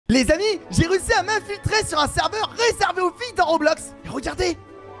Les amis, j'ai réussi à m'infiltrer sur un serveur réservé aux filles dans Roblox. Et regardez,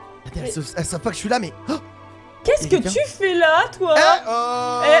 elles savent pas que je suis là, mais... Oh, qu'est-ce que tu fais là, toi?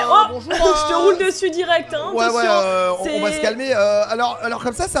 bonjour, je te roule dessus direct, hein. Ouais, on va se calmer. Alors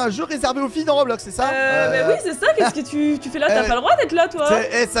comme ça, c'est un jeu réservé aux filles dans Roblox, c'est ça? Mais oui, c'est ça. Qu'est-ce que tu fais là? T'as pas le droit d'être là, toi.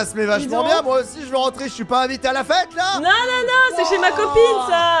 Ça se met vachement bien. Moi aussi, je veux rentrer. Je suis pas invité à la fête, là. Non, c'est chez ma copine,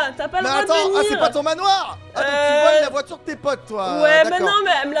 ça. T'as pas le droit de venir. Ah, c'est pas ton manoir. Ah, donc tu voles la voiture de tes potes, toi. Ouais, mais non,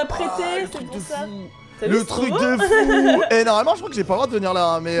 mais elle me l'a prêté, c'est pour ça. Le truc de fou. Et normalement, je crois que j'ai pas le droit de venir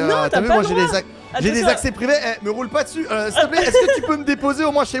là, mais t'as vu, moi j'ai des accès privés. Me roule pas dessus. S'il te plaît, est-ce que tu peux me déposer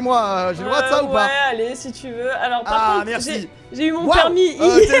au moins chez moi? J'ai le droit de ça ou pas? Ouais, allez, si tu veux. Alors, par contre, merci. J'ai eu mon permis.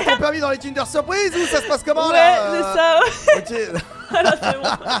 T'as ton permis dans les Kinder Surprise ou ça se passe comment là? Ouais, c'est ça. Ok. Voilà, c'est bon.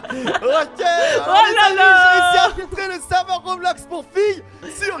 Ok. Oh là là. J'ai réussi à infiltrer le serveur Roblox pour filles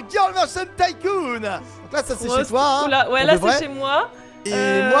sur Girl Version Tycoon. Donc là, ça c'est chez toi. Ouais, là c'est chez moi.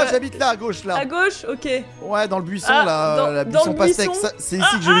 Et moi j'habite là à gauche là. À gauche, ok. Ouais, dans le buisson là, la buisson pastèque. C'est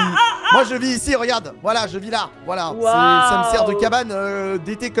ici que je vis. Moi je vis ici, regarde. Voilà, je vis là. Voilà, ça me sert de cabane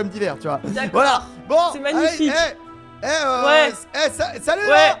d'été comme d'hiver, tu vois. Voilà. Bon, c'est magnifique. Salut.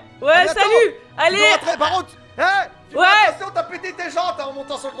 Ouais, salut. Allez. Par contre, attention, t'as pété tes jantes en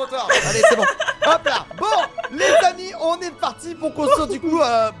montant sur le trottoir. Allez, c'est bon. Hop là. Bon, les amis, on est parti pour construire du coup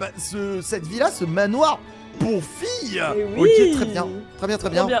cette villa, ce manoir. Pour filles. Oui. Ok, très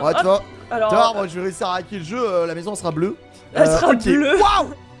bien. Ouais, tu vois. Alors, moi je vais réussir à hacker le jeu, la maison sera bleue. Elle sera bleue.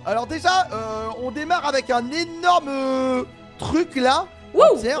 Waouh. Alors déjà, on démarre avec un énorme truc là.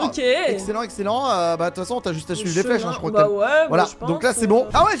 Wow, ok. Excellent. De toute façon, t'as juste à suivre les flèches, hein, je crois. Ouais, voilà, donc là c'est bon.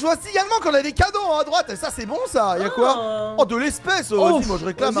 Ah ouais, je vois aussi également qu'on a des cadeaux à droite. Ça c'est bon ça. Y'a quoi? Oh, de l'espèce. Vas-y, moi je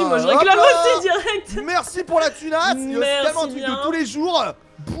réclame. Moi je réclame aussi direct. Merci pour la tunasse. Il y a aussi également un truc de tous les jours.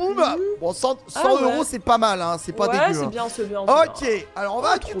 Boum. Bon, 100 euros c'est pas mal, hein. C'est pas dégueu. Ouais, c'est bien. Ok, alors on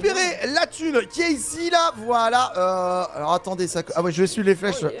va récupérer la thune qui est ici là. Voilà. Alors attendez, ça. Ah ouais, je vais suivre les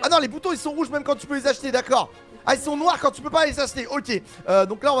flèches. Ah non, les boutons ils sont rouges même quand tu peux les acheter, d'accord. Ah, ils sont noirs quand tu peux pas les acheter. Ok.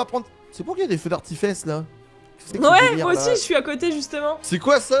 Donc là on va prendre. C'est pour qu'il y a des feux d'artifice là? Ouais, moi aussi je suis à côté justement. C'est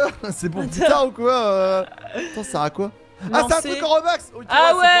quoi ça? C'est pour plus tard ou quoi? Attends, ça sert à quoi? Ah, c'est un truc en Roblox.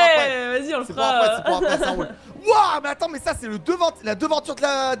 Ah ouais, vas-y, on le fera. C'est pour après, ça roule. Waouh, mais attends, mais ça c'est la devanture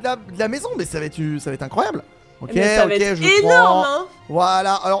de la maison, mais ça va être incroyable. Ok, je énorme, prends. Hein.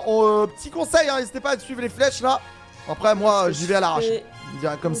 Voilà, alors petit conseil, hein, n'hésitez pas à suivre les flèches là. Après moi j'y vais à l'arrache.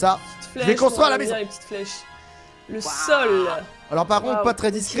 Comme ça. Je vais construire la maison. Les petites flèches. Le sol. Alors par contre, pas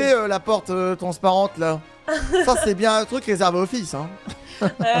très discret la porte transparente là. Ça c'est bien un truc réservé aux filles, hein.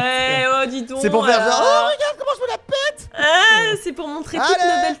 Oh, dis donc. C'est pour faire genre, oh regarde comment je me la pète. C'est pour montrer toutes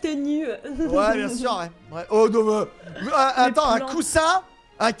nos belles tenues. Ouais, bien sûr, ouais. Oh non, attends, un coussin,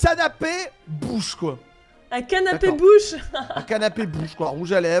 un canapé, bouche quoi. Un canapé bouche. Un canapé bouche quoi,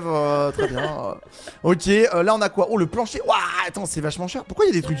 rouge à lèvres, très bien. Ok, là on a quoi? Oh, le plancher. Waouh, attends, c'est vachement cher. Pourquoi il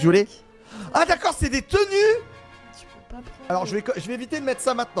y a des trucs violets? Ah d'accord, c'est des tenues. Tu peux pas prendre. Alors je vais éviter de mettre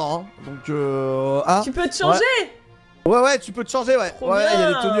ça maintenant, hein. Donc tu peux te changer. Ouais, tu peux te changer, ouais. Ouais, il y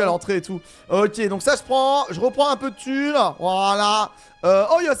a des tenues à l'entrée et tout. Ok, donc ça je reprends un peu de thunes. Voilà.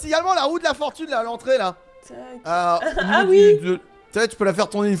 Oh, il y a aussi également la roue de la fortune là à l'entrée là. Ah oui. Tu sais, tu peux la faire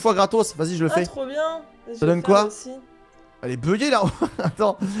tourner une fois gratos. Vas-y, je le fais. Trop bien. Ça donne quoi? Elle est buggée là.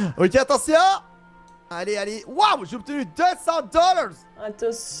 Attends. Ok, attention. Allez. Waouh, j'ai obtenu $200.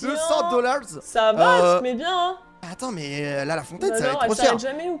 Attention. $200. Ça va, tu te mets bien, hein. Attends, mais là la fontaine, ça va être trop cher. Ça s'arrête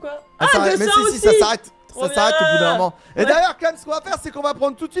jamais ou quoi? Mais si, ça s'arrête. Ça s'arrête au bout d'un moment. Et d'ailleurs, Clem, ce qu'on va faire, c'est qu'on va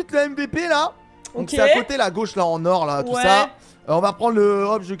prendre tout de suite le MVP là. Donc c'est à côté, la gauche là en or là, tout ça. On va prendre le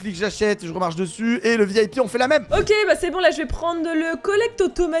hop, je clique, j'achète, je remarche dessus. Et le VIP, on fait la même. Ok, bah c'est bon, là je vais prendre le collect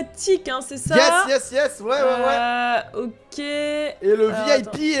automatique, hein, c'est ça? Yes, ouais. Ok. Et le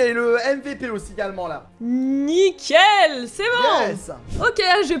VIP et le MVP aussi également là. Nickel, c'est bon. Yes. Ok,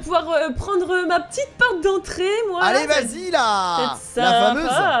 là, je vais pouvoir prendre ma petite porte d'entrée, moi. Allez, vas-y là.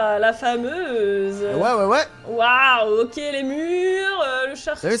 La fameuse. Ouais. Waouh, ok, les murs, le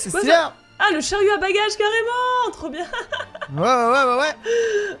chariot. C'est stylé. Ah, le chariot à bagages carrément. Trop bien. Ouais.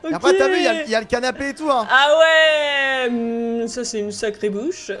 Okay. Après, t'as vu, il y a le canapé et tout, hein. Ah ouais, ça c'est une sacrée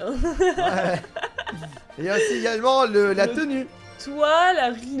bouche. Ouais. Et il y a aussi également la tenue. Toi,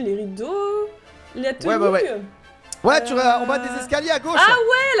 les rideaux, la tenue. Ouais, en bas des escaliers à gauche. Ah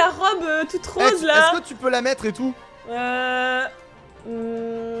ouais, la robe toute rose là. Est-ce que tu peux la mettre et tout? J'ai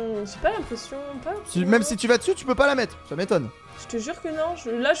pas l'impression. Même si tu vas dessus, tu peux pas la mettre. Ça m'étonne. Je te jure que non.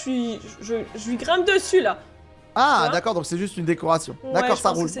 Là, je lui grimpe dessus là. Ah d'accord, donc c'est juste une décoration. D'accord,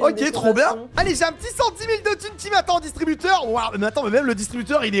 ça roule. Ok, trop bien. Allez, j'ai un petit 110 000 de thunes qui m'attend au distributeur. Waouh, mais attends, mais même le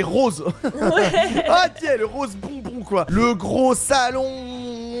distributeur il est rose. Ouais. Ok, le rose bonbon quoi. Le gros salon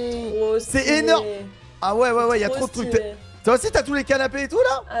C'est énorme. Ah ouais, il y a trop de trucs. Toi aussi, t'as tous les canapés et tout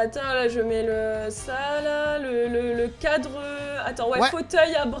là? Attends, là, je mets ça là, le cadre. Attends,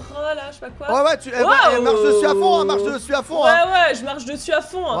 fauteuil à bras là, je sais pas quoi. Ouais, tu marche dessus à fond, marche dessus à fond. Ouais, je marche dessus à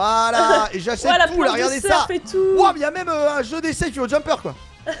fond. Voilà, et j'achète tout là, regardez ça. Wow, il y a même un jeu d'essai au jumper quoi.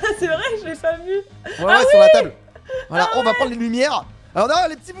 C'est vrai, je l'ai pas vu. Ouais, sur la table. Voilà, on va prendre les lumières. Alors, non,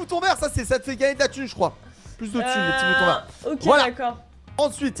 les petits boutons verts, ça te fait gagner de la thune, je crois. Plus de thunes, les petits boutons verts. Ok, d'accord.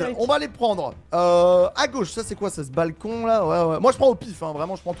 Ensuite, on va les prendre à gauche. Ça, c'est quoi, ça, ce balcon là? Ouais. Moi, je prends au pif, hein,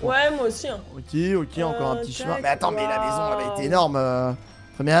 vraiment, je prends tout. Ouais, moi aussi. Hein. Ok, encore un petit chemin. Mais attends, mais la maison, elle a été énorme.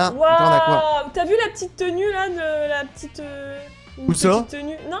 Très bien. Donc là, on a quoi? T'as vu la petite tenue là de la petite. Où ça?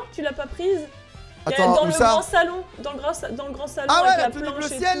 Tenue. Non, tu l'as pas prise? Attends, dans où le ça? grand salon. Dans le grand salon. Ah ouais, avec la tenue bleu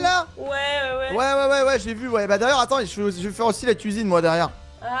ciel là? Ouais, j'ai vu. Ouais, bah d'ailleurs, attends, je vais faire aussi la cuisine, moi, derrière.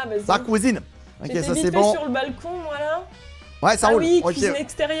 Ah, vas-y. La cuisine. Ok, ça c'est bon. Sur le balcon, voilà. Ouais, ça roule. Oui, cuisine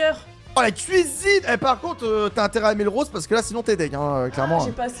extérieure. Oh, la cuisine! Par contre, t'as intérêt à aimer le rose parce que là, sinon t'es deg, hein, clairement.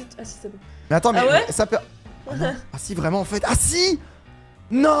 J'ai pas assez. Ah, si, c'est bon. Mais attends, mais ouais ça peut. Oh, non. Ah, si, vraiment, en fait. Ah, si!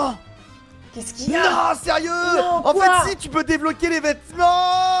 Non! Qu'est-ce qu'il y a? Non, sérieux! Non, en fait, si, tu peux débloquer les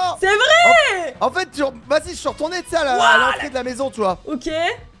vêtements! C'est vrai! En fait, vas-y, je suis retourné, tu sais, à l'entrée de la maison, tu vois. Ok.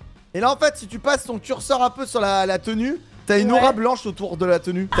 Et là, en fait, si tu passes ton curseur un peu sur la tenue, t'as une aura blanche autour de la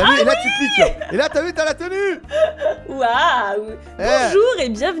tenue. T'as vu? Et là, tu cliques. Et là, t'as vu, t'as la tenue. Waouh! Bonjour et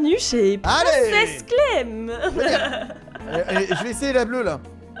bienvenue chez Princesse Clem. Et je vais essayer la bleue, là.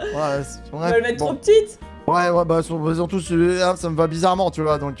 Ouais, on va le mettre trop petite. Ouais, bah surtout celui-là, ça me va bizarrement, tu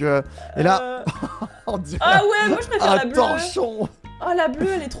vois, donc et là... on dirait moi je préfère la bleue. Torchon. Oh, la bleue,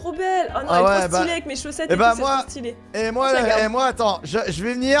 elle est trop belle. Oh non, elle est trop stylée avec mes chaussettes et tout, c'est trop stylé. Et moi, attends, je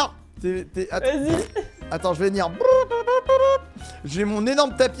vais venir... Vas-y. Attends, je vais venir... J'ai mon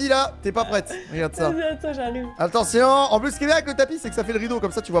énorme tapis là, t'es pas prête? Regarde ça. Attends, j'arrive. Attention, en plus ce qui est bien avec le tapis, c'est que ça fait le rideau,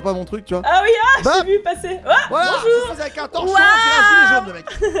 comme ça tu vois pas mon truc, tu vois. Ah oui, je t'ai vu passer. Voilà, bonjour. Avec un torchon, on dirait un gilet jaune, le mec.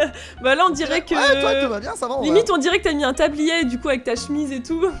 Bah là, on dirait que... Ouais, toi, tout va bien, ça va. Limite, on dirait que t'as mis un tablier, du coup, avec ta chemise et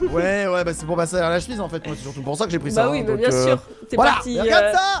tout. Ouais, bah c'est pour passer à la chemise, en fait, moi, c'est surtout pour ça que j'ai pris ça. Bah oui, bien sûr, t'es parti.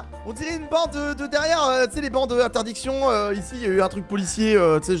 Regarde ça. On dirait une bande de derrière, tu sais, les bandes d'interdiction, ici, il y a eu un truc policier,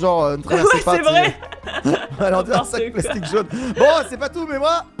 tu sais, genre, ne traversez pas. C'est vrai. Alors, un sac plastique jaune. Bon, c'est pas tout, mais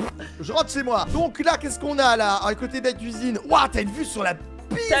moi, je rentre chez moi. Donc là, qu'est-ce qu'on a là, à côté de la cuisine? Waouh, t'as une vue sur la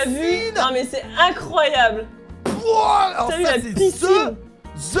piscine. T'as vu? Non, mais c'est incroyable. Wow, t'as vu la piscine?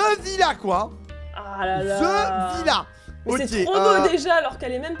 The Villa, quoi. Ah là là. The Villa. Okay, c'est trop beau déjà, alors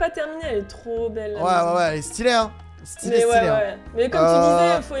qu'elle est même pas terminée. Elle est trop belle. Ouais, elle est stylée, hein. Stylé. Mais comme tu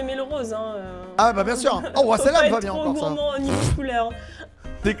disais, faut aimer le rose, hein. Ah bah bien sûr. Oh, celle-là me va bien encore ça. Trop gourmand au niveau couleur.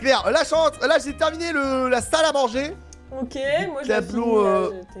 C'est clair. Là, j'ai terminé la salle à manger. Ok, moi je l'ai fini.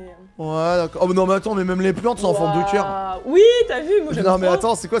 Ouais, d'accord. Oh non, mais attends, mais même les plantes sont en forme de cœur. Oui, t'as vu, moi j'aime trop. Non, mais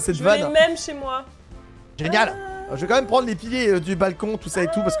attends, c'est quoi cette vanne? Je veux les mêmes chez moi. Génial. Je vais quand même prendre les piliers du balcon, tout ça et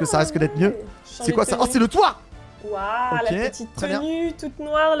tout, parce que ça risque d'être mieux. C'est quoi ça? Oh, c'est le toit. Waouh, la petite tenue toute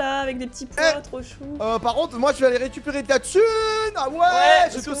noire là, avec des petits pois trop chou. Par contre, moi je vais aller récupérer de la thune. Ah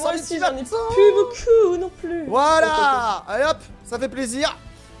ouais, je te moi aussi j'en ai plus beaucoup non plus. Voilà. Allez hop, ça fait plaisir.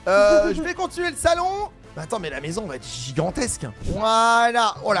 Je vais continuer le salon. Bah attends, mais la maison va être gigantesque.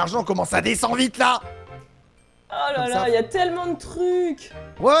 Voilà. Oh, l'argent commence à descendre vite là. Oh là là, il y a tellement de trucs.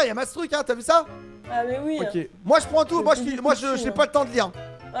 Ouais, il y a masse trucs, hein, t'as vu ça? Ah mais oui. Ok. Moi je prends tout, moi j'ai pas le temps de lire.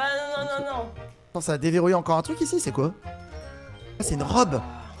 Ah non. Attends, ça a déverrouillé encore un truc ici, c'est quoi? Ah, c'est une robe.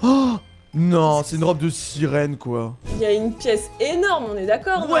 Oh non, c'est une robe de sirène quoi. Il y a une pièce énorme, on est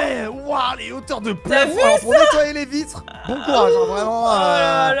d'accord? Ouais, waouh, les hauteurs de plafond. Alors pour nettoyer les vitres, bon courage, hein, vraiment. Oh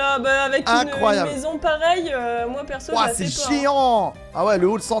là là, bah avec incroyable. Une maison pareille, moi perso, c'est géant. Ah ouais, le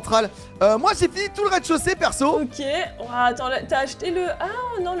hall central. Moi j'ai fini tout le rez-de-chaussée perso. Ok. Attends, t'as acheté le...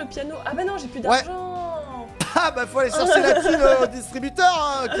 Ah non, le piano. Ah bah non, j'ai plus d'argent. Ah bah faut aller chercher la thune au distributeur,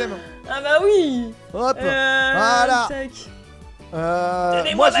 hein, Clem. Ah bah oui. Hop, voilà.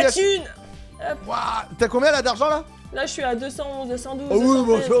 Donnez-moi ma thune. T'as combien là d'argent là? Là je suis à 211, 212. Oh oui,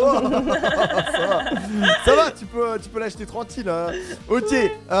 bon, ça va, tu peux l'acheter tranquille. Hein. Ok,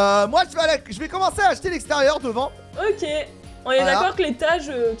 moi je vais commencer à acheter l'extérieur devant. Ok, on est d'accord que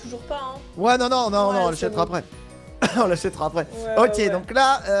l'étage, toujours pas. Hein. Ouais, non, on l'achètera après. On l'achètera après. Ok, donc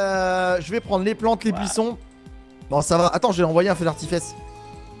là, je vais prendre les plantes, les buissons. Bon, ça va. Attends, j'ai envoyé un feu d'artifice.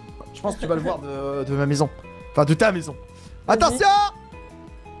 Je pense que tu vas le voir de ma maison. Enfin, de ta maison. Attention!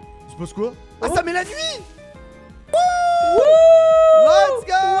 Il se passe quoi? Ah, ça met la nuit! Let's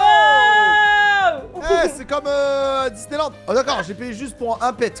go! C'est comme Disneyland. Oh d'accord, j'ai payé juste pour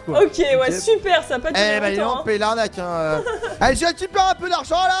un pet quoi. Ok, ouais, super, ça a pas duré bah longtemps. on paye l'arnaque hein. Allez, je récupère un peu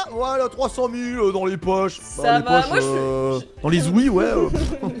d'argent là. Voilà, 300 000 dans les poches. Ça va, moi dans les ouïes, ouais,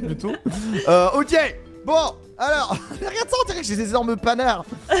 plutôt. Ok, bon, alors, regarde ça, on dirait que j'ai des énormes panards.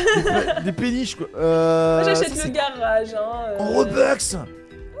 Des péniches quoi. Moi j'achète le garage hein. En Robux.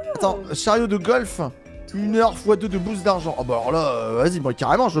 Attends, chariot de golf. 1 heure x 2 de boost d'argent. Oh bah alors là, vas-y, moi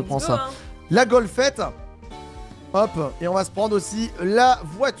carrément je prends ça. Hein. La golfette. Hop, et on va se prendre aussi la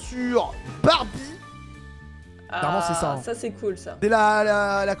voiture Barbie. Clairement c'est ça. Hein. Ça c'est cool ça. C'est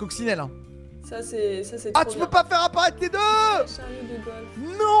la coccinelle. Hein. Ça c'est Ah tu peux pas faire apparaître les deux. Chariot de golf.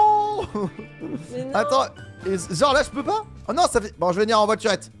 Non. Mais non. Attends, et genre là je peux pas. Oh non ça fait... Bon je vais venir en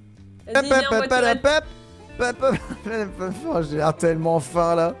voiturette. Oh, j'ai l'air tellement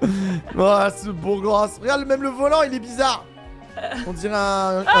faim là. Oh, ce beau gosse. Regarde, même le volant il est bizarre. On dirait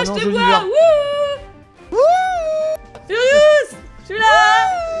un je ange te vois. vivant. Furious, je suis là.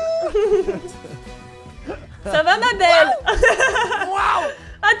 Ça va ma belle. Waouh.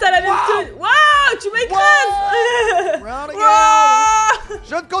 Ah t'as la même tenue. Waouh, tu m'écrases.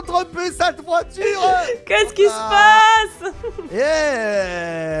 Je ne contrôle plus cette voiture. Qu'est-ce qui se passe?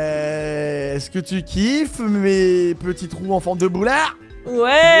 Est-ce que tu kiffes mes petits trous en forme de boulard?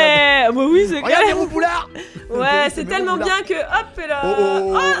 Ouais, bah oui c'est Regarde les roues boulards. Ouais, c'est tellement bien que hop et là.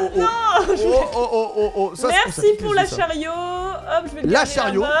 Non. Merci pour la chariot. Hop, je vais la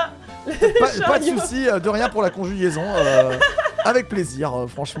chariot. Pas de soucis, de rien pour la conjugaison. Avec plaisir,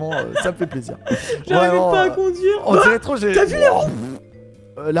 franchement, ça me fait plaisir. J'arrive pas à conduire. On dirait trop. T'as vu les roues?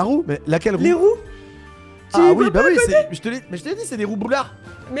 La roue? Mais laquelle roue? Les roues? Ah oui, bah oui, mais je te l'ai dit, c'est des roues boulards.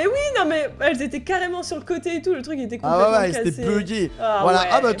 Mais oui, non mais elles étaient carrément sur le côté et tout, le truc était complètement cassé. Ah ouais, cassé. c'était bugué. Voilà. Ouais.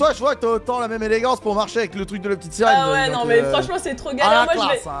 Ah bah toi, je vois que t'as autant la même élégance pour marcher avec le truc de la petite sirène. Ah ouais, non mais franchement c'est trop galère. Moi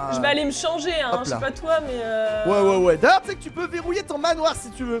classe, je vais aller me changer, hein. Je sais pas toi mais Ouais. D'ailleurs, tu sais que tu peux verrouiller ton manoir si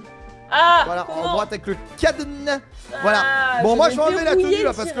tu veux. Ah, voilà, comment? en droite avec le cadenas. Voilà. Bon, moi je vais enlever la tenue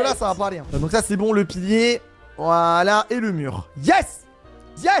là parce que là ça va pas rien. Donc ça c'est bon, le pilier. Voilà, et le mur. Yes.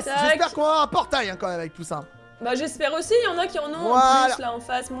 J'espère qu'on aura un portail hein, quand même avec tout ça. Bah j'espère aussi, il y en a qui en ont en plus là en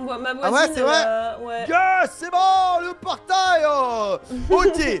face, ma voisine. Ah ouais, c'est vrai. Ouais. Yes, c'est bon, le portail.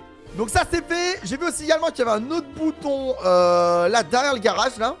 Ok, donc ça c'est fait. J'ai vu aussi également qu'il y avait un autre bouton là derrière le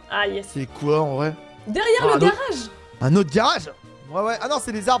garage là. Ah yes. C'est quoi en vrai? Derrière le garage. Un autre garage? Ouais. Ah non,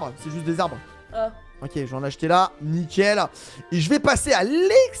 c'est des arbres, c'est juste des arbres. Ah. Ok, je vais en acheter là, nickel. Et je vais passer à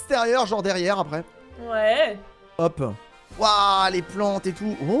l'extérieur, genre derrière après. Ouais. Hop. Waouh, les plantes et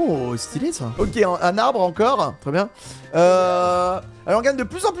tout. Oh, stylé ça. Ok, un arbre encore. Très bien. Alors on gagne de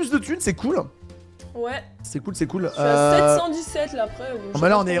plus en plus de thunes, c'est cool. Ouais. C'est cool. Je suis à 717 là après. Oh, bah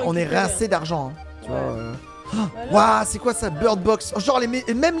là on est rincé d'argent. Hein, tu vois. Waouh, c'est quoi ça, Bird Box? Genre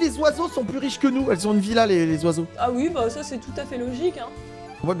même les oiseaux sont plus riches que nous. Elles ont une villa les oiseaux. Ah oui, bah ça c'est tout à fait logique hein.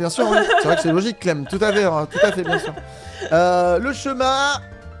 Ouais, bien sûr, oui. C'est vrai que c'est logique, Clem. Tout à fait, bien sûr. Le chemin.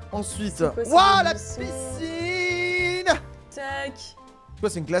 Ensuite. Waouh, la piscine. Tac. Quoi,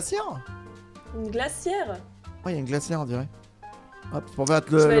 c'est une glacière? Une glacière? Ouais, il y a une glacière, on dirait. Hop, pour faire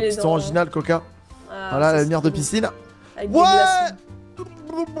le piston original, Coca. Ah, voilà, la lumière de piscine. Ouais.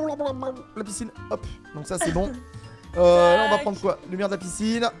 La piscine, hop. Donc ça, c'est bon. Là, on va prendre quoi? Lumière de la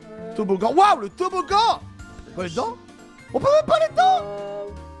piscine. Toboggan. Waouh, le toboggan! On peut aller dedans? On peut même pas aller dedans!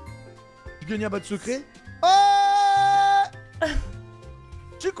 Je gagne un bas de secret.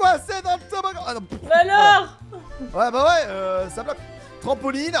 Je suis coincé dans le toboggan. Ah non. Bah alors. Ouais, bah ouais, ça bloque.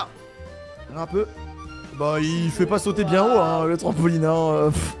 Trampoline. Un peu. Bah, il fait pas sauter bien haut, hein, le trampoline.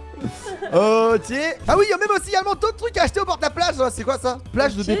 Hein. Ok. Ah oui, il y a même aussi également d'autres trucs à acheter au bord de la plage. C'est quoi ça?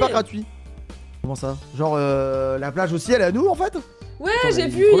 Plage de départ gratuit. Comment ça? Genre, la plage aussi, elle est à nous en fait? Ouais, j'ai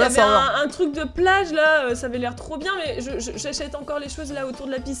vu, il y avait un truc de plage là, ça avait l'air trop bien, mais j'achète encore les choses là autour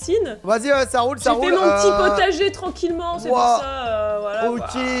de la piscine. Vas-y, ça roule. J'ai fait mon petit potager tranquillement, c'est pour ça, voilà.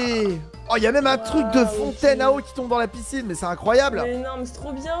 Ok. Oh, il y a même un truc de fontaine à eau qui tombe dans la piscine, mais c'est incroyable. Mais non, mais c'est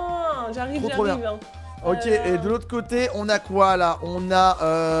trop bien, j'arrive. Hein. Ok, et de l'autre côté, on a quoi là? On a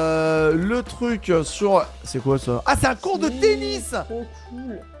le truc sur... C'est quoi ça? Ah, c'est un cours de tennis. Trop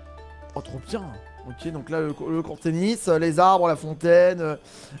cool. Oh, trop bien. Ok, donc là, le court de tennis, les arbres, la fontaine,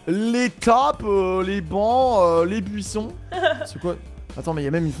 les tables, les bancs, les buissons. C'est quoi? Attends, mais il y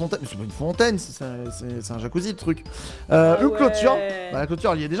a même une fontaine. Mais c'est pas une fontaine, c'est un jacuzzi, le truc. Une clôture. Bah, la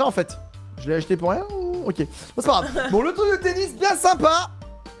clôture, elle y est déjà en fait. Je l'ai acheté pour rien. Ok, bon, c'est pas grave. Bon, le truc de tennis, bien sympa.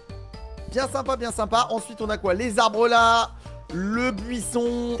 Bien sympa. Ensuite, on a quoi? Les arbres là, le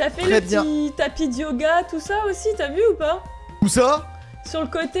buisson. T'as fait le petit tapis de yoga, tout ça aussi, t'as vu ou pas? Où ça? Sur le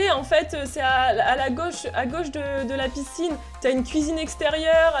côté, en fait, c'est à la gauche, de la piscine. T'as une cuisine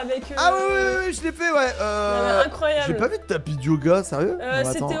extérieure avec. Ah oui, je l'ai fait, ouais. Incroyable. J'ai pas vu de tapis de yoga, sérieux?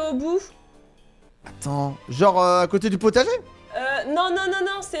 C'était au bout. Attends, genre à côté du potager? Non,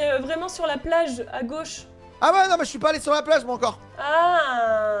 c'est vraiment sur la plage, à gauche. Ah ouais, non, mais je suis pas allé sur la plage, moi, encore.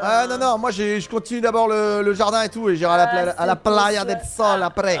 Ah non, moi, je continue d'abord le jardin et tout, et j'irai à la playa del Sol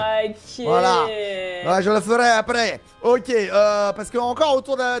après. Ok. Voilà. Ouais, je le ferai après. Ok, parce que encore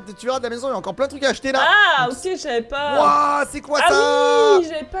autour tu verras, de la maison, il y a encore plein de trucs à acheter, là. Ah, ok, je savais pas. Waouh, c'est quoi ça? Ah oui,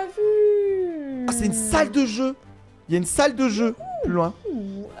 j'avais pas vu. Ah, c'est une salle de jeu. Il y a une salle de jeu, plus loin.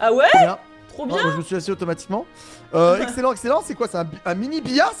 Ah ouais? Trop bien. Ouais, moi, je me suis assis automatiquement. Excellent. C'est quoi? C'est un mini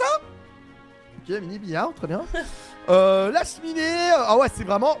billard, ça? Ok, mini billard, très bien. La cheminée. Ah ouais, c'est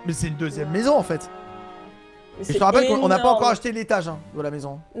vraiment. Mais c'est une deuxième maison en fait. Et je te rappelle qu'on n'a pas encore acheté l'étage de la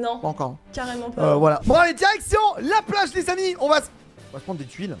maison. Non. Pas encore. Carrément pas. Voilà. Bon, allez, direction la plage, les amis. On va se prendre des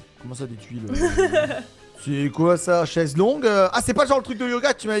tuiles. Comment ça, des tuiles? C'est quoi ça? Chaise longue? Ah, c'est pas genre le truc de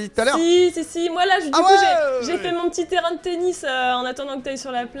yoga que tu m'avais dit tout à l'heure? Si. Moi là, du coup, j'ai fait mon petit terrain de tennis en attendant que tu ailles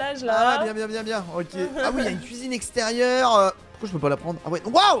sur la plage là. Ah, bien. Ok. Ah oui, il y a une cuisine extérieure. Pourquoi je peux pas la prendre? Ah ouais.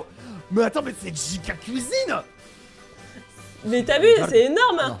 Waouh! Mais attends, mais c'est giga cuisine! Mais t'as vu, c'est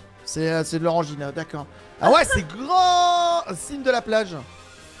énorme! C'est de l'orangine, d'accord. Ah ouais, c'est grand signe de la plage.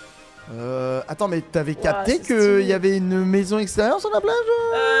 Attends, mais t'avais capté qu'il y avait une maison extérieure sur la plage?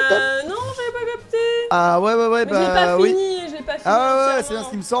 Non, j'avais pas capté. Ah ouais, mais bah je l'ai pas oui. fini, Ah ouais, c'est bien ce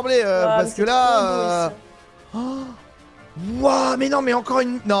qui me semblait, parce que là... Waouh, mais non, mais encore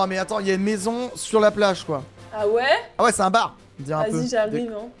une... Non, mais attends, il y a une maison sur la plage, quoi. Ah ouais? Ah ouais, c'est un bar. Vas-y,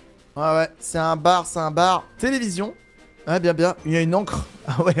 j'arrive, hein. Ouais, c'est un bar. Télévision. Ouais, bien. Il y a une encre.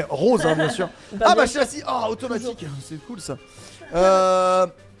 Ah ouais, rose, hein, bien sûr. Bah je suis assis. Oh, automatique. C'est cool, ça.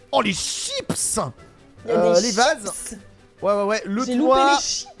 Oh, les chips. Les vases. Ouais. Le toit. Les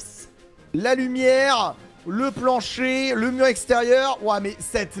chips. La lumière. Le plancher. Le mur extérieur. Ouais, mais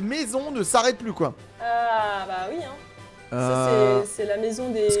cette maison ne s'arrête plus, quoi. Ah, bah oui, hein. Ça, c'est la maison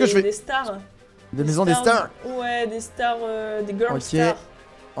des stars. Des maisons des stars. Ouais, des stars, des girl stars.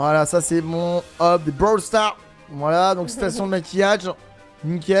 Voilà, ça c'est mon hub des Brawl Stars. Voilà, donc station de maquillage.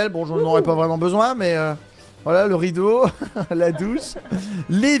 Nickel, bon, j'en aurais pas vraiment besoin, mais voilà, le rideau, la douche,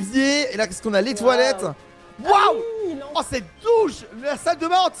 l'évier. Et là, qu'est-ce qu'on a? Les toilettes. Waouh! Oh, cette douche! La salle de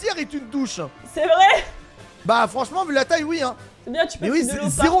bain entière est une douche. C'est vrai? Bah, franchement, vu la taille, oui, hein. C'est bien, tu peux. Mais oui,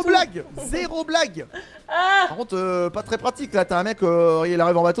 zéro blague. Zéro blague. Par contre, pas très pratique là. T'as un mec, il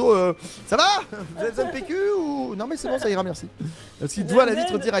arrive en bateau. Ça va? Vous êtes un PQ ou. Non, mais c'est bon, ça ira, merci. Parce qu'il te voit à la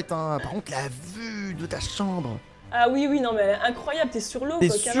vitre directe. Hein. Par contre, la vue de ta chambre. Ah oui, non, mais incroyable, t'es sur l'eau. T'es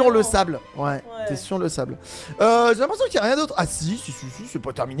sur le sable. Ouais, t'es sur le sable. J'ai l'impression qu'il n'y a rien d'autre. Ah, si, c'est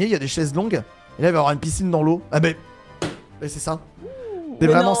pas terminé. Il y a des chaises longues. Et là, il va y avoir une piscine dans l'eau. Ah, mais c'est ça. C'est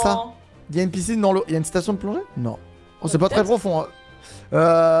vraiment ça. Il y a une piscine dans l'eau. Il y a une station de plongée? Non. Oh, c'est pas très profond. Hein.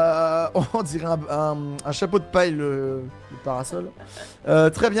 On dirait un chapeau de paille, le parasol.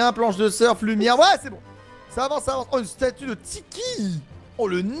 Très bien, planche de surf, lumière. Ouais, c'est bon. Ça avance. Oh, une statue de Tiki. Oh,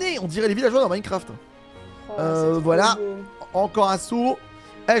 le nez. On dirait les villageois dans Minecraft. Voilà. Encore un saut.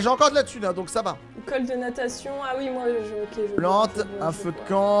 J'ai encore de la thune, hein, donc ça va. Col de natation. Ah oui, moi, je plante, un feu de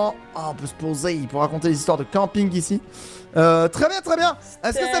camp. Ah, on peut se poser pour raconter les histoires de camping ici. Très bien.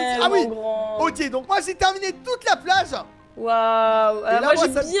 Est-ce que ça me... Ah oui. Ok, donc moi j'ai terminé toute la plage. Waouh. Moi j'ai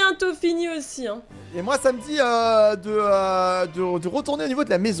bientôt fini aussi. Hein. Et moi ça me dit de retourner au niveau de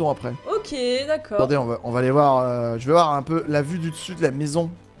la maison après. Ok, d'accord. Attendez, on va aller voir. Je vais voir un peu la vue du dessus de la maison.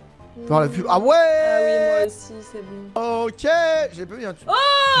 Voir la vue. Ah ouais. Ah oui, moi aussi, c'est bon. Ok, j'ai pas vu un truc.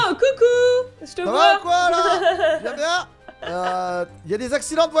 Oh, coucou. Je te vois. Ça va quoi là? Bien. Il y a des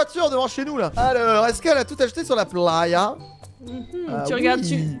accidents de voiture devant chez nous là. Alors, est-ce qu'elle a tout acheté sur la playa? Tu regardes,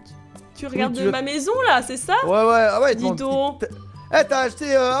 tu regardes ma maison là, c'est ça? Ouais. Dis donc. Eh, t'as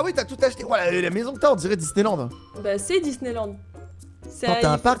acheté. Ah oui, t'as tout acheté. Ouais, la maison que t'as, on dirait Disneyland. Bah, c'est Disneyland.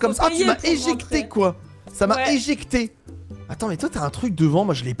 T'as un parc comme ça. Ah, tu m'as éjecté quoi. Ça m'a éjecté. Attends, mais toi t'as un truc devant,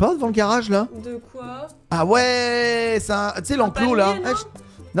 moi je l'ai pas devant le garage là. De quoi? Ah ouais, c'est un. Tu sais, l'enclos là.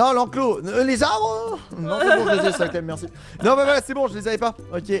 Non, l'enclos. Les arbres. Non, c'est bon, je les ai, ça, Clem, merci. Non, mais voilà, c'est bon, je les avais pas.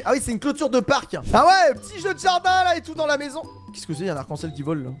 Ok. Ah oui, c'est une clôture de parc. Ah ouais, petit jeu de jardin là et tout dans la maison. Qu'est-ce que c'est? Il y a un arc-en-ciel qui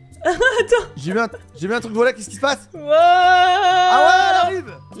vole là. Attends. J'ai vu un truc voler, qu'est-ce qui se passe? Wow. Ah ouais, elle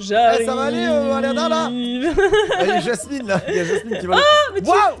arrive. J'arrive. Ça va aller, Aléna là. Il y a Jasmine là. Il y a Jasmine qui vole. Ah, mais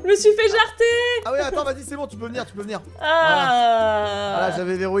je me suis fait jarter. Ah oui, attends, vas-y, c'est bon, tu peux venir. Ah. Voilà,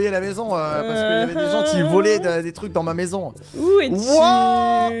 j'avais verrouillé la maison parce qu'il y avait des gens qui volaient des trucs dans ma maison. Où es-tu?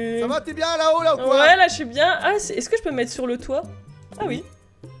 Ça va, t'es bien là-haut là ou quoi? Ouais, là je suis bien. Ah, est-ce que je peux me mettre sur le toit? Ah oui.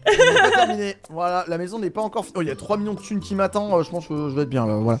 On pas terminé. Voilà, la maison n'est pas encore finie. Oh, il y a 3 millions de thunes qui m'attendent. Je pense que je vais être bien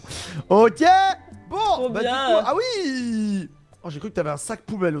là. Voilà. Ok. Bon, bah bien. du coup, ah oui. Oh, j'ai cru que t'avais un sac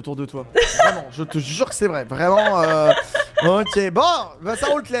poubelle autour de toi. Vraiment, je te jure que c'est vrai. Vraiment. Ok, bon, bah ça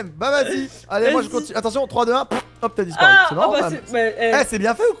roule Clem. Bah vas-y. Allez, moi je continue. Attention, 3, 2, 1. Hop, t'as disparu. Ah, c'est marrant. bah, c'est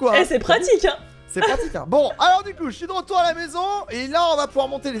bien fait ou quoi? c'est pratique, hein. C'est pratique, hein. Bon, alors du coup, je suis de retour à la maison. Et là, on va pouvoir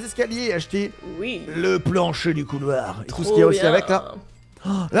monter les escaliers et acheter le plancher du couloir. Et tout ce qu'il y a aussi avec là. Oh,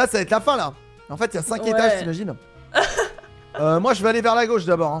 là, ça va être la fin là. En fait, il y a 5 étages, t'imagines? Moi, je vais aller vers la gauche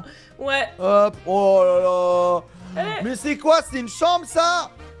d'abord. Hein. Ouais. Hop. Oh là là. Mais c'est quoi? C'est une chambre ça?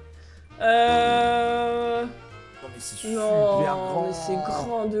 Non, mais c'est super grand. Mais c'est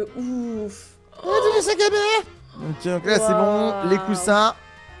grand de ouf. Ok, donc là, c'est bon. Les coussins.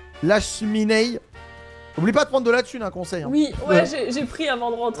 La cheminée. Oublie pas de prendre de la thune, un conseil. Hein. Oui, ouais, j'ai pris avant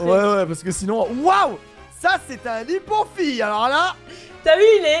de rentrer. Ouais, parce que sinon. Waouh! Ça, c'est un lit pour filles. Alors là. T'as vu,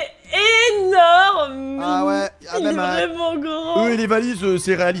 il est énorme. Ah ouais. Il est vraiment grand. Eux et les valises,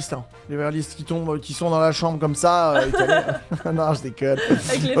 c'est réaliste. Hein. Les valises qui tombent, qui sont dans la chambre comme ça. Non, je déconne.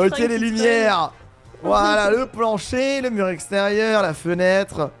 Ok, les lumières. Voilà, le plancher, le mur extérieur, la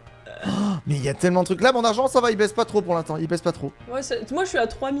fenêtre. Oh, mais il y a tellement de trucs. Là, mon argent, ça va, il baisse pas trop pour l'instant. Il baisse pas trop. Ouais, moi, je suis à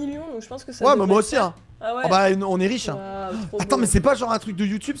 3 millions, donc je pense que ça. Ouais, mais moi aussi. Hein. Ah ouais. Oh, bah, on est riche. Hein. Attends, mais c'est pas genre un truc de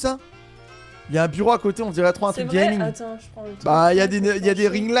YouTube, ça? Il y a un bureau à côté, on dirait trop un truc gaming. Attends, je prends le truc. Bah, il y a des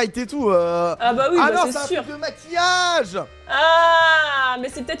ring lights et tout. Ah bah oui, ah bah non, c'est un truc de maquillage. Ah, mais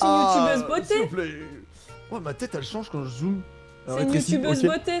c'est peut-être une youtubeuse beauté. S'il vous plaît. Ouais, ma tête, elle change quand je zoome. C'est une youtubeuse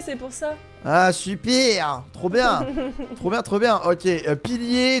beauté, c'est pour ça. Ah, super. Trop bien. Trop bien. Ok,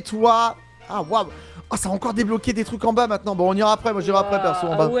 pilier, toit. Ah, waouh. Oh, ça a encore débloqué des trucs en bas maintenant. Bon, on ira après. Moi, j'irai après, perso,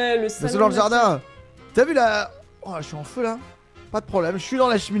 en bas. Ah ouais, le salon. C'est dans le jardin. T'as vu là? Oh, je suis en feu là. Pas de problème. Je suis dans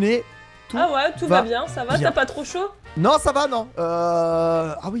la cheminée. Ah ouais, tout va bien, ça va, t'as pas trop chaud? Non, ça va, non.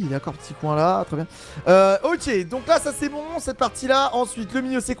 Ah oui, d'accord, petit coin là, très bien. Ok, donc là, ça c'est bon, cette partie-là. Ensuite, le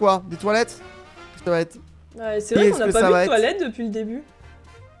milieu, c'est quoi? Des toilettes? Qu'est-ce que ça va être? Ouais, c'est vrai qu'on a pas vu de toilettes depuis le début.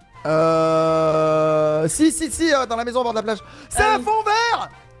 Si, dans la maison au bord de la plage. C'est un fond vert.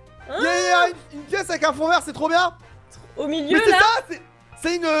 Il y a une pièce avec un fond vert, c'est trop bien. Au milieu, mais là.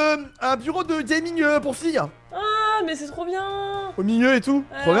 C'est un bureau de gaming pour filles. Ah, mais c'est trop bien. Au milieu et tout.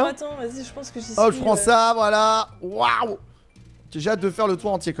 Trop bien. Attends, vas-y, je pense que j'y suis. Oh, je prends ça, voilà. Waouh. J'ai hâte de faire le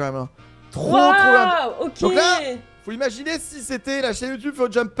tour entier quand même. Trop bien. Ok. Donc là, faut imaginer si c'était la chaîne YouTube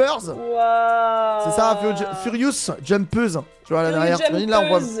Furious Jumpers. Waouh. C'est ça, Furious Jumpers. Tu vois là derrière. T'imagines là,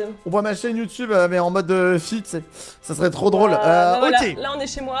 on voit ma chaîne YouTube mais en mode fit. Ça serait trop drôle. Voilà. Ok. Là, on est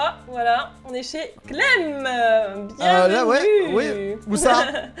chez moi. Voilà, on est chez Clem. Bienvenue. Là, ouais. Où ça?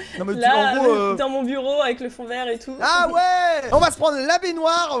 Non, mais là, en gros, dans mon bureau avec le fond vert et tout. Ah ouais. On va se prendre la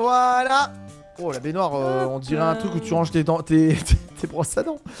baignoire, voilà. Oh, la baignoire, on dirait un truc où tu ranges tes brosses à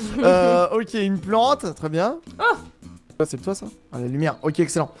dents. Ok, une plante, très bien. Oh. C'est toi ça? Ah, la lumière, ok,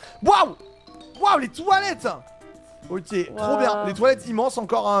 excellent. Waouh, les toilettes. Ok, trop bien. Les toilettes immenses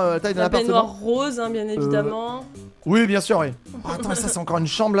encore, hein, taille d'un appartement. La baignoire rose, hein, bien évidemment. Oui, bien sûr, oui. Oh, attends, ça c'est encore une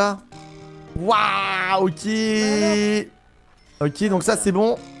chambre là. Waouh, ok. Ok, donc ça c'est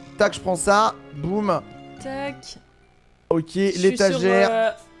bon. Tac, je prends ça. Boum. Tac. Ok,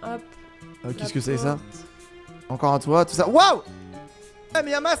 l'étagère. Hop. Qu'est-ce que c'est ça? Encore un toit, tout ça. Waouh! Ah,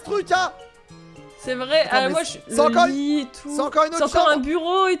 mais y'a masse truc, hein! C'est vrai, moi je. C'est encore lit, tout. C'est encore une autre C'est encore chambre. un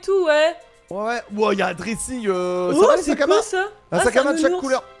bureau et tout, ouais. Ouais, y'a un dressing. C'est quoi ça? Un sac à main de chaque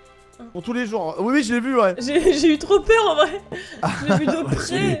couleur. Pour tous les jours. Oui, je l'ai vu, ouais. J'ai eu trop peur en vrai. Je l'ai vu de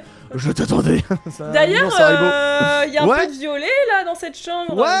près. Je t'attendais. D'ailleurs, il y a un peu de violet là dans cette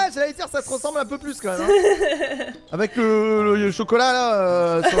chambre. Ouais, j'allais dire, ça te ressemble un peu plus quand même. Hein. Avec le chocolat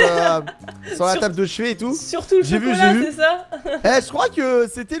là sur la table de chevet et tout. Surtout le chocolat, c'est ça. Je crois que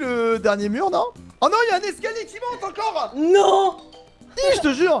c'était le dernier mur, non? Oh non, il y a un escalier qui monte encore. Non. Si, je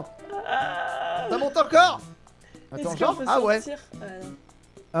te jure. Ça monte encore. Attends, genre, ouais.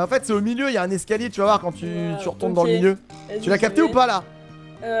 En fait, c'est au milieu, il y a un escalier, tu vas voir quand tu retournes dans le milieu. Tu l'as capté ou pas là?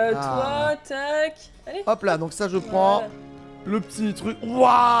 Toi, tac. Allez. Hop là, donc ça je prends le petit truc.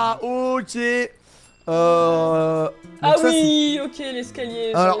 Waouh, ok. Oui, ok,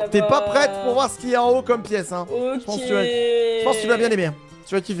 l'escalier. Alors, t'es pas prête pour voir ce qu'il y a en haut comme pièce, hein. Ok. Je pense que tu vas bien aimer.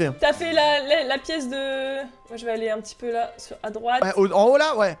 Tu vas kiffer. T'as fait la pièce de. Moi, je vais aller un petit peu là, à droite. Ouais, en haut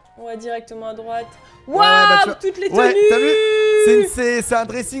là, ouais. Ouais, directement à droite. Waouh, toutes les tenues. Ouais, t'as vu? C'est un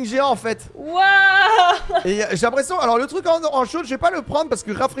dressing géant en fait. Waouh. Et j'ai l'impression. Alors, le truc en jaune, je vais pas le prendre parce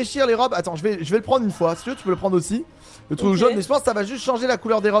que rafraîchir les robes. Attends, je vais le prendre une fois. Si tu veux, tu peux le prendre aussi. Le truc jaune, mais je pense que ça va juste changer la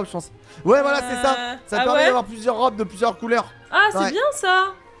couleur des robes, je pense. Ouais, voilà, c'est ça. Ça permet d'avoir plusieurs robes de plusieurs couleurs. Ah, c'est bien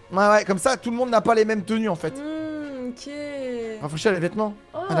ça. Ouais, comme ça, tout le monde n'a pas les mêmes tenues en fait. Ok. Rafraîchir les vêtements.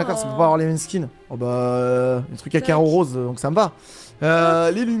 Oh. Ah d'accord, c'est pour pas avoir les mêmes skins. Oh bah, les trucs à carreaux roses, donc ça me va.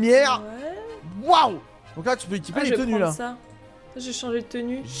 Les lumières. Ouais. Waouh. Donc là, tu peux équiper les tenues là. Ça. J'ai changé de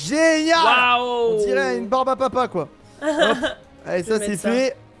tenue. Génial. Waouh. On dirait une barbe à papa quoi. Hop. Allez, ça c'est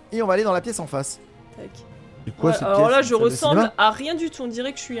fait. Et on va aller dans la pièce en face. Tac. C'est quoi cette pièce? Alors là, je ressemble à rien du tout. On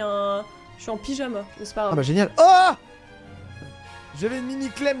dirait que je suis en pyjama. C'est pas grave. Ah bah génial. Oh, j'avais une mini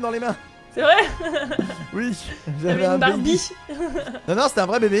Clem dans les mains. C'est vrai? Oui, j'avais une Barbie. Non, non, c'était un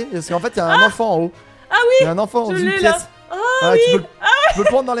vrai bébé. Parce qu'en fait, il y a un enfant en haut. Ah oui. Il y a un enfant dans une pièce. Ah voilà, oui. tu peux le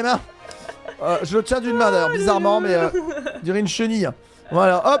prendre dans les mains. Je le tiens d'une main d'ailleurs, bizarrement, mais je dirais une chenille.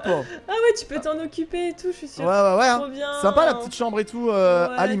 Voilà, hop. Ah ouais, tu peux t'en occuper et tout, je suis sûre. Ouais. Trop bien. Sympa la petite chambre et tout,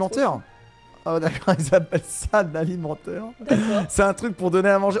 alimentaire. Oh d'accord, ils appellent ça de l'alimentaire. D'accord. C'est un truc pour donner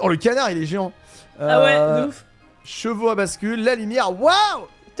à manger. Oh, le canard, il est géant. Ah ouais, de ouf. Chevaux à bascule, la lumière, waouh.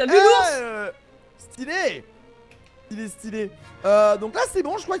 T'as vu l'ours? Stylé. Stylé. Donc là, c'est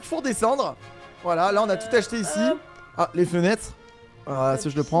bon, je crois qu'il faut redescendre. Voilà, là, on a tout acheté ici. Ah, les fenêtres. Ça,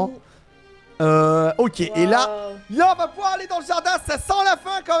 je le prends. Ok, wow. Et là, on va pouvoir aller dans le jardin. Ça sent la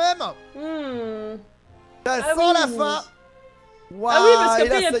fin quand même. Ça sent la fin. Wow. Ah oui, parce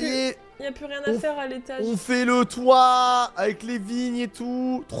qu'après, il n'y a plus rien à faire à l'étage. On fait le toit avec les vignes et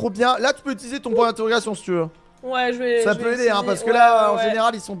tout. Trop bien. Là, tu peux utiliser ton point d'interrogation si tu veux. Ouais, je vais. Ça peut aider, hein, parce que là, en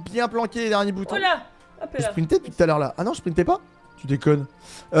général, ils sont bien planqués les derniers boutons. Voilà. Hop je sprintais depuis tout à l'heure là. Ah non, je sprintais pas. Tu déconnes.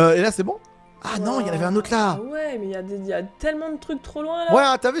 Et là, c'est bon. Ah non, il y en avait un autre là. Ah ouais, mais il y a tellement de trucs trop loin là. Ouais,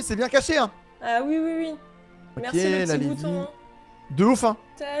 t'as vu, c'est bien caché, hein. Ah oui. Ok, merci le là, petit les bouton. vignes. De ouf, hein.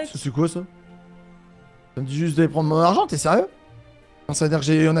 C'est quoi ça? Ça me dit juste d'aller prendre mon argent, t'es sérieux? Ça veut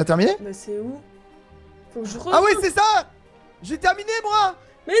dire qu'on a terminé? Bah c'est où? Faut que je Ah oui, c'est ça. J'ai terminé moi.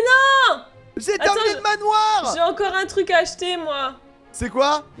 Mais non. J'ai terminé le manoir. J'ai encore un truc à acheter moi. C'est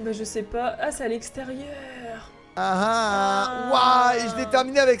quoi? Bah je sais pas. Ah, c'est à l'extérieur. Waouh, et je l'ai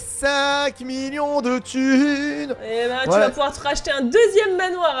terminé avec 5 millions de thunes. Et bah tu vas pouvoir te racheter un deuxième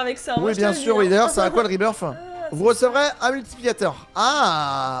manoir avec ça. Oui, bien sûr, oui. D'ailleurs, c'est à quoi le rebirth? Vous recevrez un multiplicateur.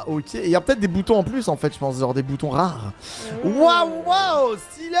 Ah, ok. Il y a peut-être des boutons en plus en fait, je pense, genre des boutons rares. Waouh,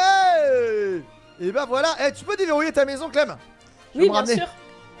 stylé. Et bah voilà. Eh, tu peux déverrouiller ta maison, Clem? Oui, bien sûr.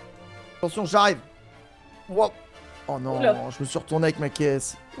 Attention, j'arrive. Wow. Oh non, oula. Je me suis retourné avec ma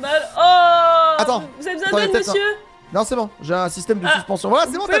caisse. Bah, oh. Attends. Vous avez besoin d'aide, monsieur? Non, c'est bon. J'ai un système de suspension. Voilà,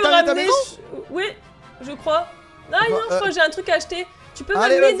 c'est bon, t'as terminé ta maison? Oui, je crois. Non, je crois que j'ai un truc à acheter. Tu peux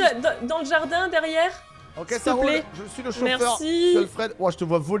m'amener dans le jardin derrière? Ok, ça roule. Je suis le chauffeur. Merci. Seul Fred. Oh, je te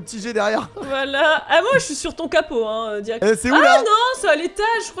vois voltiger derrière. Voilà. Ah, moi, je suis sur ton capot, hein, direct. C'est où là? Ah non, c'est à l'étage.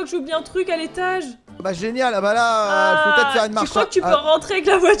 Je crois que j'ai oublié un truc à l'étage. Bah, génial. Ah, bah là, je peux peut-être faire une marche. Tu crois que tu peux rentrer avec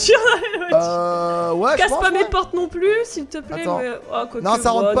la voiture? Ouais, casse pas mes portes non plus, s'il te plaît. Attends. Mais... non,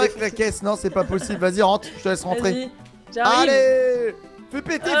 ça rentre pas avec la caisse. Non, c'est pas possible. Vas-y, rentre. Je te laisse rentrer. J'arrive. Allez. Fais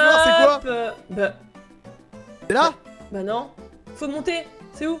péter, Fleur, c'est quoi? Bah. C'est là? Bah non. Faut monter.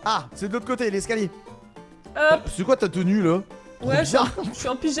 C'est où? Ah, c'est de l'autre côté, l'escalier. Hop. C'est quoi ta tenue là? Ouais, je suis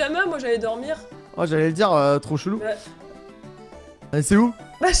en pyjama, moi j'allais dormir. Oh, j'allais le dire, trop chelou. C'est où?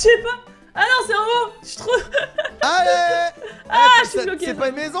 Bah, je sais pas. Ah non, c'est en haut. Je suis trop. Allez. Je suis bloqué. C'est pas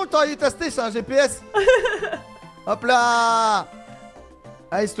une maison que t'aurais dû tester, c'est un GPS. Hop là.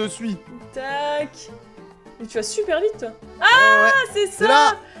 Allez, je te suis. Tac. Mais tu vas super vite, toi. Ah, c'est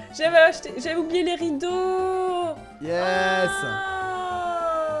ça. J'avais oublié les rideaux. Yes.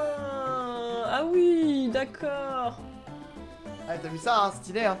 Ah oui, d'accord. Allez, t'as vu ça, hein,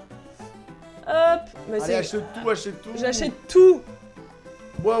 stylé, hein. Hop. Mais allez, achète tout. J'achète tout.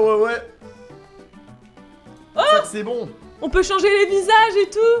 Ouais. Oh, c'est bon. On peut changer les visages et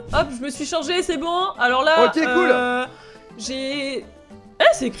tout. Hop, je me suis changé, c'est bon. Alors là, ok, cool. J'ai...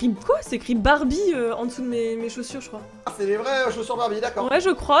 c'est écrit quoi? C'est écrit Barbie en dessous de mes chaussures, je crois. Ah, c'est les vraies chaussures Barbie, d'accord. Ouais, je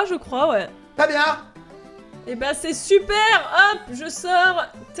crois, ouais. Très bien. Et bah c'est super. Hop, je sors.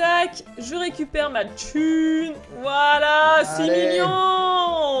 Tac, je récupère ma thune. Voilà, 6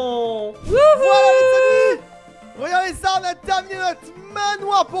 millions. Voilà les amis. Regardez ça, on a terminé notre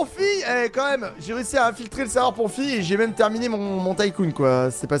manoir pour filles. Eh, quand même, j'ai réussi à infiltrer le serveur pour filles et j'ai même terminé mon tycoon,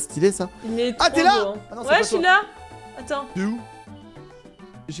 quoi. C'est pas stylé, ça? Ah, t'es là? Ouais, je suis là. Attends. T'es où?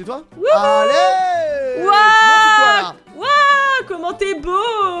 T'es chez toi? Wouhou. Allez. Waouh, comment t'es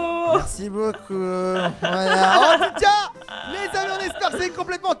beau. Merci beaucoup. Voilà. En tout cas, les amis, on espère que vous avez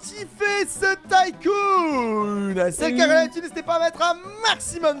complètement kiffé ce tycoon. C'est le cas, n'hésitez pas à mettre un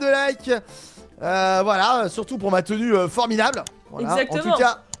maximum de likes. Voilà, surtout pour ma tenue formidable. Voilà. Exactement. En tout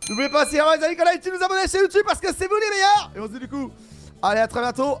cas, n'oubliez pas, si les amis, qu'on a nous abonner à la chaîne YouTube parce que c'est vous les meilleurs. Et on se dit du coup Allez, à très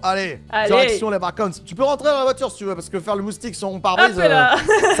bientôt. Allez, Allez. direction les vacances. Tu peux rentrer dans la voiture si tu veux, parce que faire le moustique sur mon pare-brise, Hop là.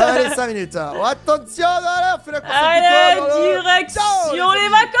 ça va aller 5 minutes. Oh, attention, allez, on fait la course. Allez, Ciao, direction les les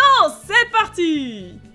vacances. C'est parti.